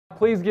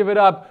Please give it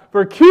up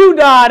for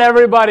Q-Dot,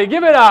 everybody.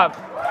 Give it up.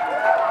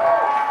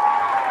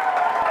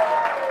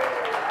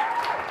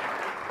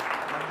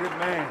 Good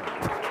man.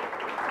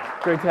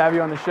 Great to have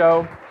you on the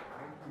show.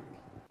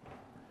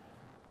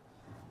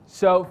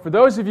 So, for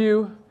those of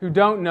you who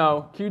don't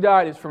know,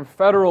 Q-Dot is from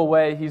Federal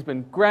Way. He's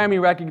been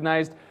Grammy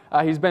recognized.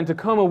 He's been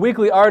Tacoma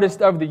Weekly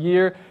Artist of the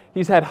Year.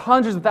 He's had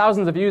hundreds of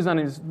thousands of views on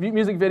his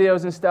music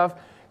videos and stuff.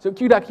 So,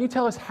 Q-Dot, can you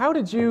tell us, how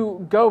did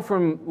you go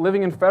from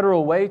living in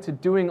Federal Way to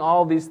doing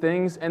all these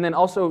things? And then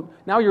also,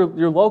 now you're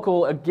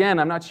local again.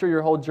 I'm not sure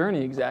your whole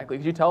journey exactly.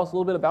 Could you tell us a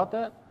little bit about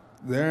that?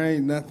 There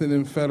ain't nothing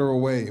in Federal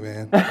Way,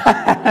 man.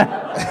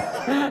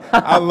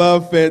 I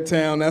love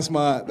Fedtown.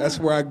 That's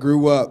where I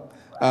grew up.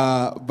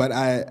 But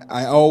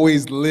I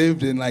always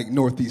lived in like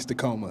Northeast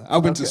Tacoma. I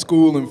went to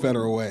school in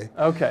Federal Way.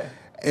 Okay.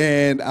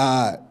 And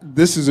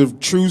this is a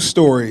true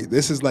story.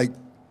 This is like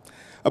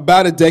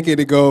about a decade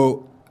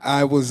ago.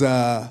 I was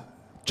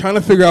trying to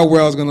figure out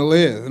where I was going to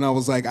live. And I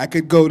was like, I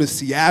could go to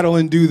Seattle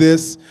and do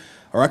this,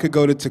 or I could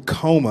go to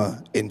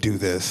Tacoma and do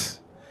this.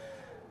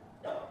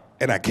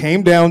 And I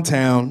came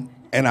downtown,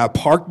 and I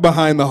parked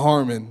behind the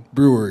Harmon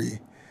Brewery.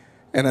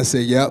 And I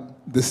said, yep,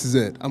 this is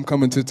it. I'm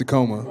coming to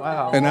Tacoma.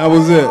 Wow. And that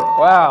was it.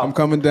 Wow. I'm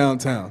coming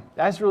downtown.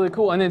 That's really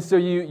cool. And then so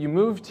you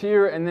moved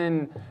here, and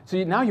then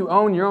now you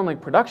own your own like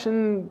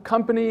production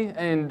company.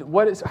 And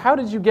how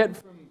did you get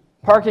from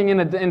parking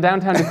in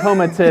downtown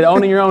Tacoma to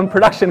owning your own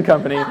production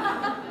company?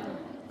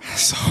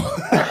 So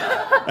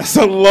that's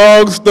a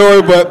long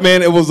story, but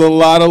man, it was a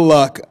lot of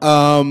luck.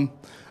 A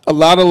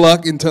lot of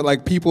luck into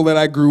like people that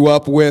I grew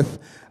up with.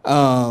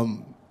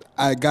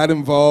 I got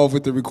involved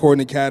with the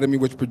Recording Academy,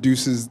 which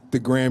produces the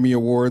Grammy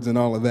Awards and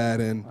all of that.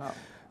 And wow.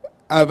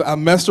 I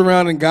messed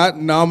around and got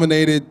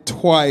nominated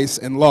twice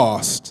and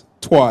lost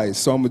twice.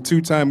 So I'm a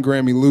two-time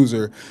Grammy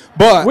loser.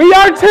 But we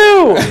are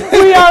too.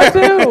 We are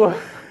too.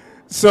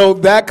 So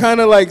that kind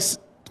of like,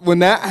 when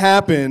that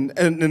happened,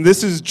 and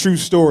this is a true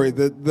story,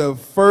 the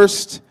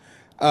first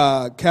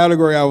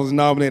category I was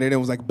nominated in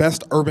was like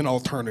Best Urban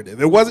Alternative.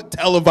 It wasn't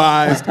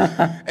televised.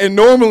 And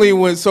normally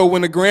when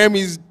the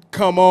Grammys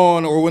come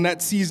on, or when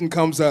that season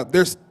comes up,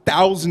 there's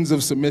thousands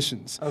of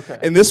submissions. Okay.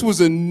 And this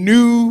was a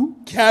new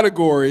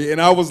category, and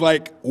I was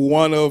like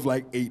one of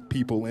like 8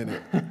 people in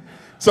it.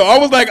 So I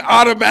was like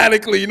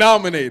automatically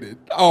nominated.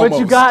 Almost. But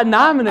you got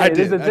nominated,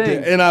 is the thing. I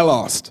did, and I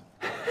lost.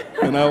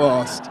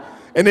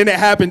 And then it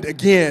happened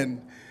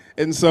again.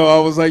 And so I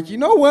was like, you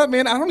know what,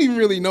 man? I don't even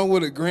really know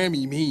what a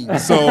Grammy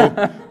means. So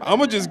I'm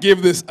gonna just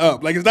give this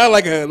up. Like, it's not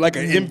like an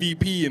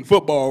MVP in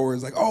football where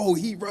it's like, oh,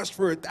 he rushed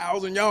for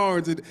 1,000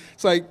 yards.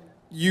 It's like,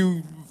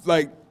 you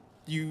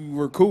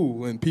were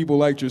cool and people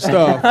liked your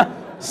stuff.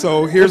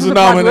 So here's a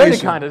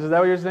nomination. Contest. Is that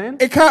what you're saying?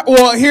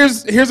 Well,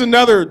 here's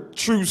another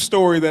true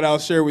story that I'll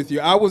share with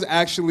you. I was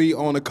actually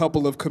on a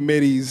couple of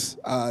committees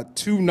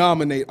to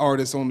nominate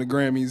artists on the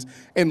Grammys,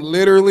 and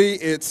literally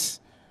it's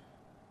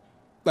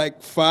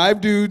like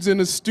 5 dudes in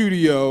a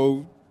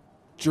studio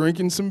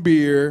drinking some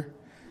beer,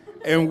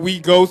 and we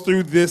go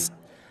through this.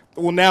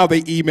 Well, now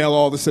they email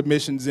all the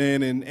submissions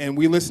in, and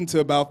we listen to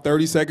about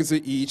 30 seconds of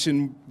each,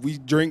 and we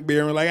drink beer,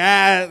 and we're like,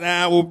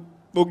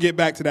 we'll get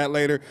back to that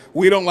later.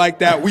 We don't like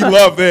that. We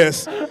love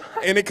this.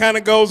 And it kind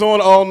of goes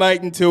on all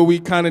night until we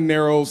kind of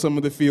narrow some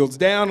of the fields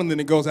down, and then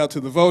it goes out to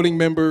the voting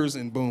members,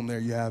 and boom, there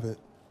you have it.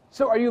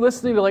 So are you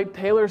listening to like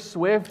Taylor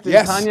Swift and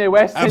yes, Kanye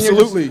West?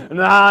 Absolutely. And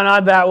nah,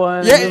 not that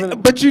one. Yeah,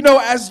 but you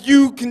know, as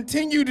you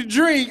continue to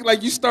drink,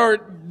 like you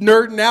start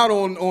nerding out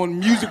on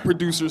music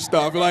producer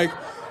stuff. Like,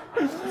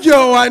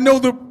 yo, I know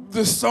the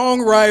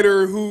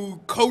songwriter who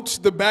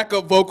coached the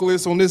backup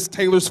vocalist on this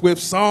Taylor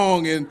Swift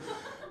song, and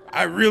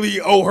I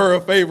really owe her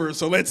a favor,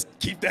 so let's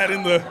keep that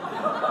in the...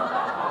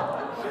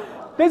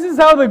 This is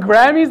how the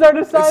Grammys are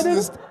decided?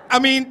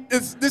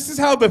 This is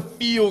how the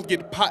field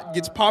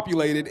gets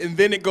populated, and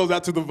then it goes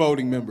out to the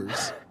voting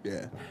members.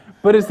 Yeah.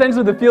 But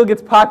essentially the field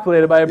gets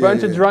populated by a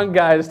bunch of drunk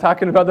guys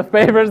talking about the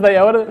favors they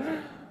owe to...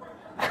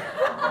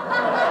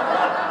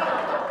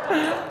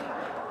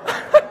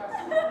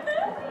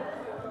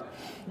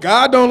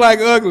 God don't like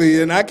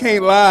ugly, and I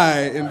can't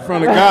lie in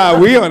front of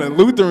God. We on a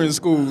Lutheran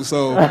school,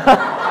 so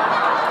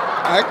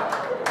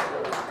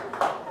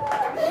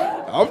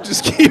I'm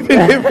just keeping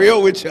it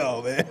real with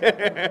y'all,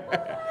 man.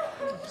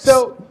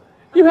 So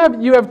you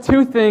have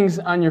 2 things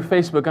on your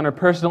Facebook under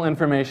personal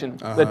information.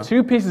 The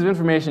 2 pieces of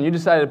information you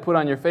decided to put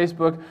on your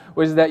Facebook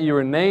was that you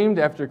were named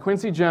after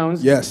Quincy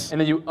Jones. Yes. And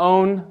that you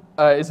own,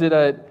 is it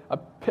a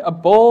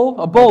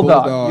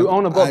bulldog? You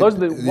own a bull.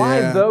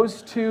 Why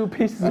those 2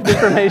 pieces of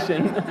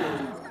information?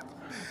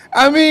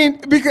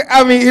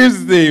 Here's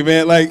the thing,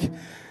 man. Like,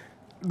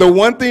 the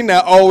one thing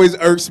that always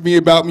irks me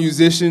about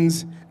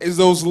musicians is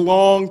those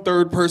long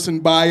third-person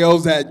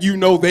bios that you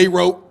know they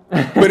wrote,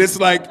 but it's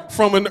like,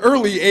 from an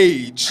early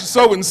age,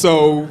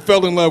 so-and-so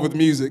fell in love with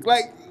music.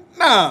 Like,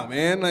 nah,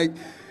 man. Like,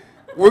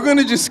 we're going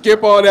to just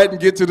skip all that and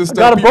get to the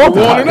stuff people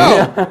want to know.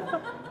 Yeah.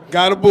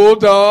 Got a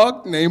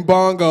bulldog named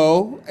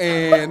Bongo,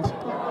 and...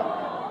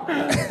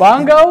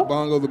 Bongo?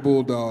 Bongo the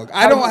bulldog.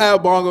 I don't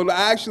have Bongo.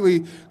 I actually,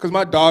 because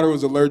my daughter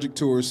was allergic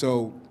to her,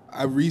 so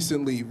I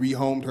recently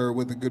rehomed her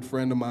with a good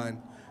friend of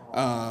mine.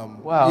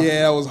 Wow.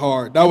 Yeah, that was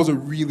hard. That was a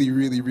really,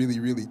 really, really,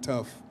 really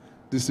tough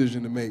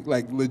decision to make.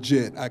 Like,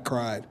 legit, I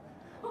cried.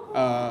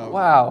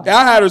 Wow. I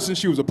had her since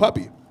she was a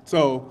puppy.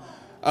 So,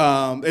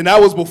 and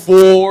that was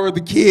before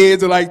the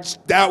kids, and like,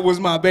 that was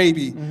my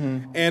baby.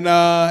 And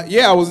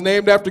yeah, I was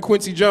named after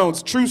Quincy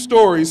Jones. True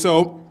story.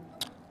 So,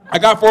 I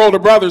got 4 older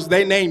brothers.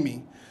 They named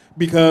me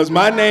because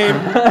my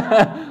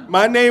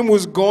name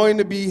was going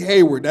to be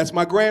Hayward. That's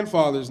my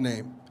grandfather's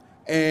name.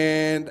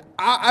 And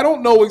I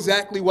don't know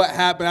exactly what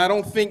happened. I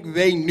don't think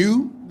they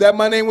knew that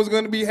my name was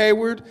going to be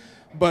Hayward.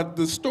 But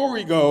the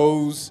story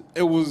goes,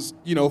 it was,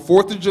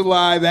 4th of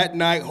July that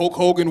night. Hulk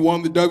Hogan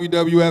won the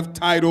WWF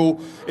title.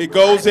 It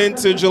goes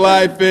into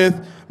July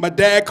 5th. My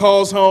dad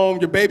calls home.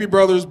 Your baby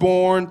brother's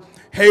born.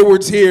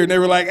 Hayward's here. And they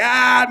were like,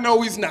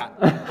 no, he's not.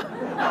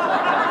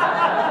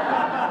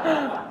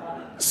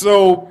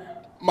 So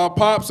my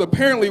pops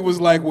apparently was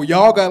like, well,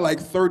 y'all got like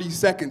 30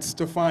 seconds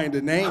to find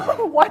a name.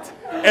 What?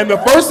 And the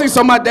first thing,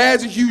 so my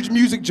dad's a huge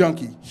music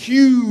junkie.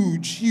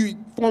 Huge,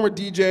 former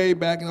DJ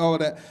back and all of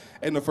that.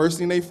 And the first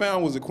thing they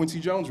found was a Quincy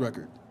Jones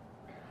record.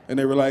 And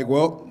they were like,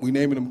 well, we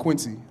naming him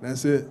Quincy.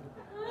 That's it.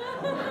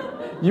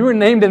 You were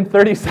named in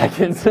 30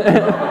 seconds.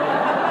 Yeah.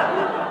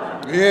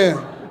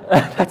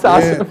 That's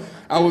awesome. Yeah.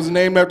 I was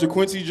named after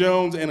Quincy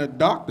Jones and a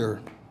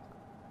doctor.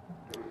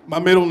 My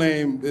middle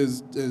name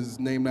is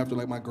named after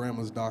like my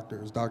grandma's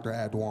doctor. It's Dr.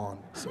 Adwan.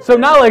 So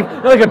not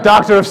like a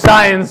doctor of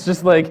science,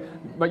 just like,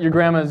 but your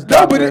grandma's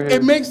doctor. No, but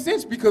it makes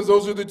sense because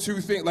those are the two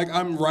things. Like,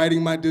 I'm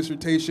writing my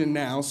dissertation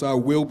now, so I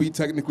will be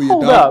technically a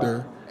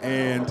doctor.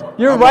 And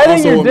you're I'm writing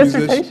also your a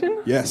musician.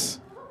 dissertation? Yes.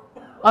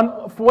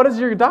 What is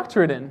your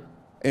doctorate in?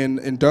 In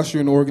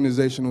industrial and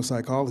organizational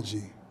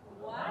psychology.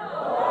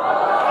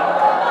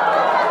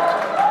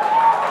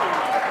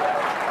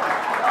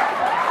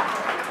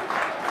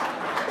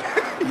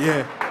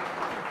 Yeah.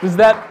 Does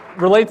that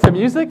relate to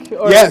music?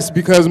 Or? Yes,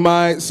 because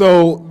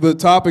the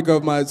topic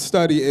of my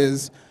study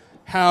is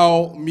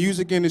how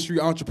music industry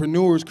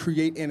entrepreneurs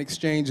create and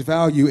exchange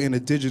value in a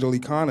digital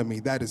economy.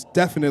 That is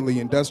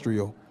definitely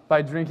industrial.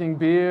 By drinking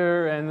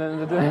beer and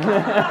then...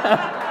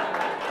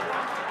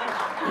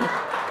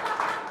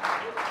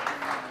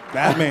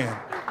 That man.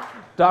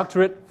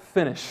 Doctorate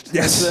finished.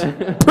 Yes,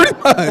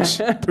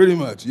 pretty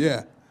much,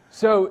 yeah.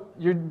 So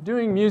you're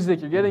doing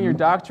music, you're getting your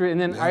doctorate, and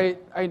then I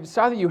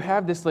saw that you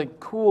have this like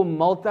cool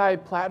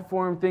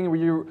multi-platform thing where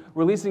you're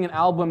releasing an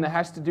album that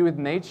has to do with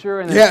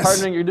nature, and then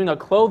partnering, you're doing a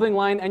clothing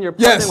line, and you're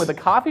partnering with a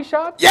coffee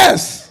shop?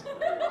 Yes!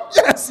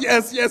 Yes.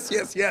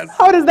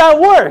 How does that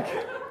work?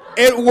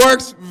 It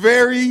works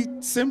very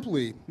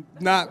simply.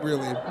 Not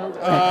really.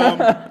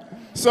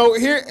 So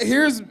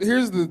here's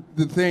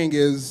the thing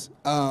is,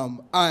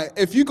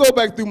 if you go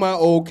back through my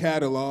old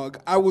catalog,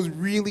 I was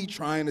really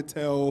trying to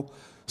tell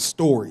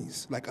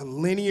stories, like a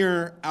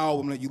linear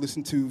album that you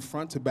listen to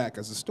front to back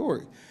as a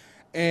story.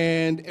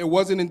 And it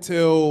wasn't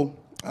until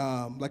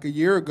like a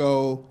year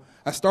ago,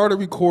 I started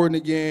recording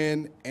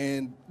again,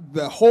 and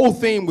the whole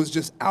theme was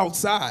just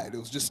outside. It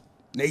was just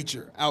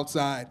nature,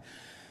 outside.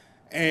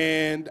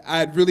 And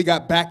I really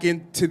got back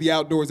into the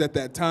outdoors at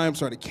that time,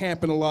 started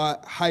camping a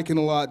lot, hiking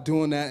a lot,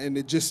 doing that, and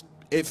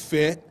it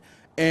fit.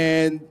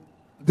 And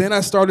then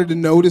I started to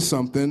notice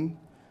something.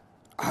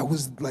 I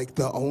was like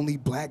the only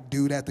black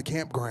dude at the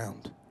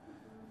campground.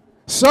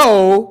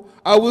 So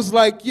I was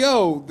like,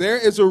 yo, there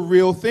is a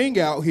real thing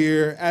out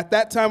here. At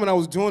that time when I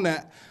was doing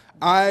that,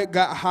 I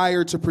got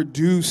hired to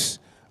produce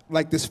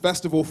like this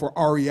festival for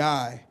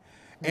REI.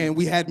 And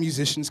we had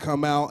musicians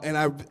come out, and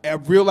I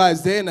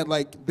realized then that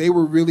like they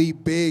were really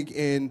big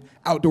in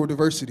outdoor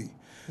diversity.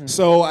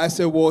 So I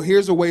said, well,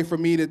 here's a way for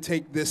me to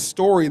take this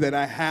story that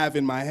I have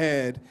in my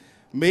head,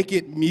 make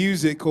it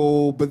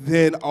musical, but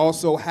then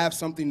also have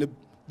something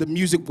the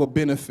music will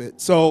benefit.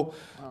 So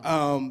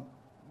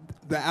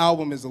the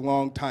album is a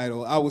long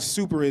title. I was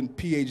super in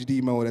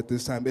PhD mode at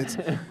this time. It's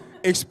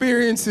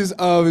Experiences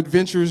of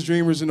Adventurers,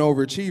 Dreamers, and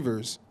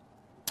Overachievers.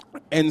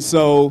 And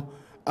so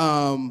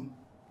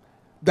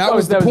that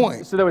was the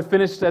point. So that was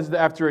finished as the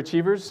After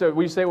Achievers? So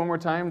will you say it one more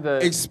time? The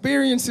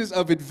Experiences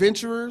of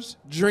Adventurers,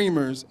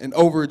 Dreamers, and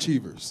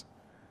Overachievers.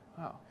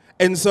 Wow.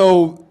 And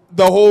so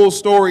the whole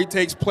story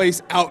takes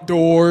place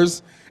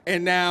outdoors,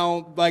 and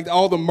now like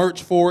all the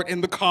merch for it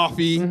and the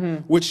coffee,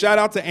 which shout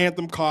out to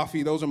Anthem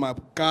Coffee. Those are my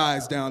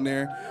guys down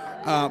there.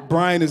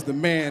 Brian is the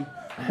man.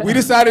 We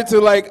decided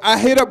to I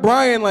hit up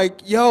Brian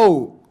like,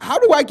 yo, how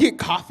do I get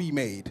coffee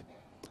made?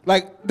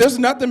 Like, there's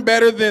nothing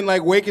better than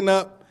waking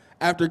up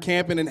after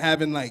camping and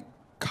having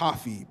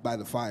coffee by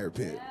the fire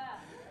pit.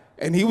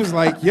 And he was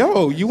like,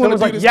 yo, you want to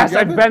do this yes,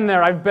 together?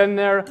 I've been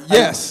there.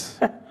 Yes,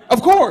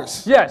 of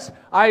course. Yes,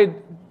 I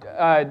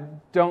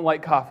don't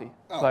like coffee,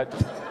 but...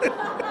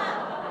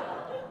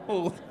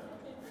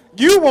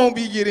 You won't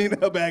be getting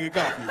a bag of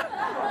coffee.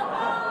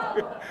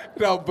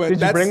 No, but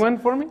did you bring one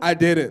for me? I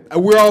did it.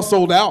 We're all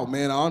sold out,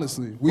 man,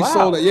 honestly. We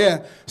sold it,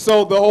 yeah.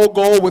 So the whole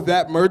goal with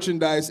that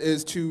merchandise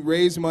is to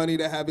raise money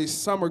to have a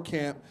summer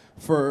camp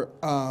for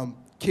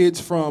kids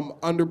from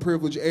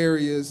underprivileged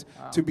areas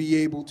to be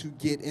able to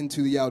get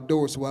into the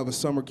outdoors. So we'll have a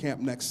summer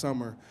camp next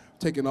summer,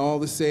 taking all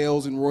the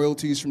sales and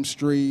royalties from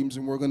streams,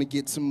 and we're going to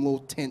get some little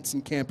tents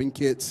and camping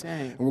kits.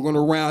 Dang. And we're going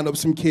to round up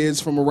some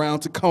kids from around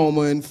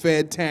Tacoma and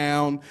Fed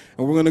Town,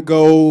 and we're going to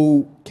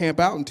go camp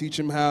out and teach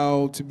them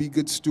how to be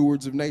good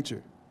stewards of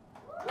nature.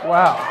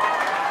 Wow.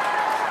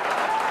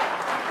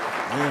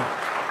 Yeah.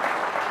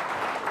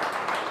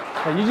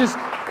 Hey, you just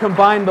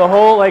combined the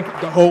whole, like,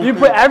 you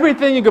put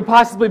everything you could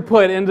possibly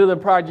put into the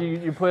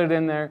project, you put it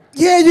in there.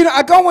 Yeah, you know,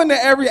 I go into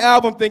every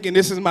album thinking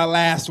this is my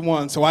last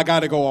one, so I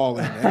got to go all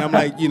in. And I'm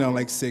like, you know,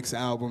 like 6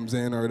 albums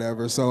in or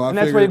whatever. So And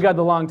that's why you've got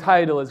the long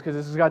title, is because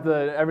this has got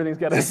the, everything's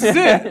got This is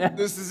it.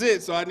 This is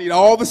it. So I need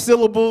all the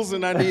syllables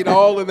and I need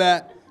all of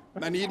that.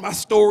 I need my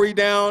story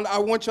down. I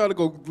want y'all to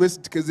go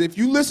listen, because if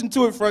you listen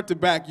to it front to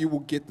back, you will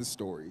get the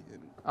story.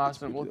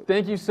 Awesome. Well,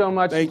 thank you so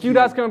much. Thank Q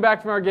Dot's coming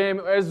back from our game,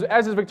 as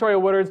is Victoria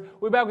Woodard's.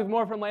 We'll be back with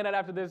more from Late Night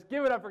after this.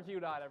 Give it up for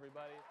Q Dot,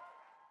 everybody.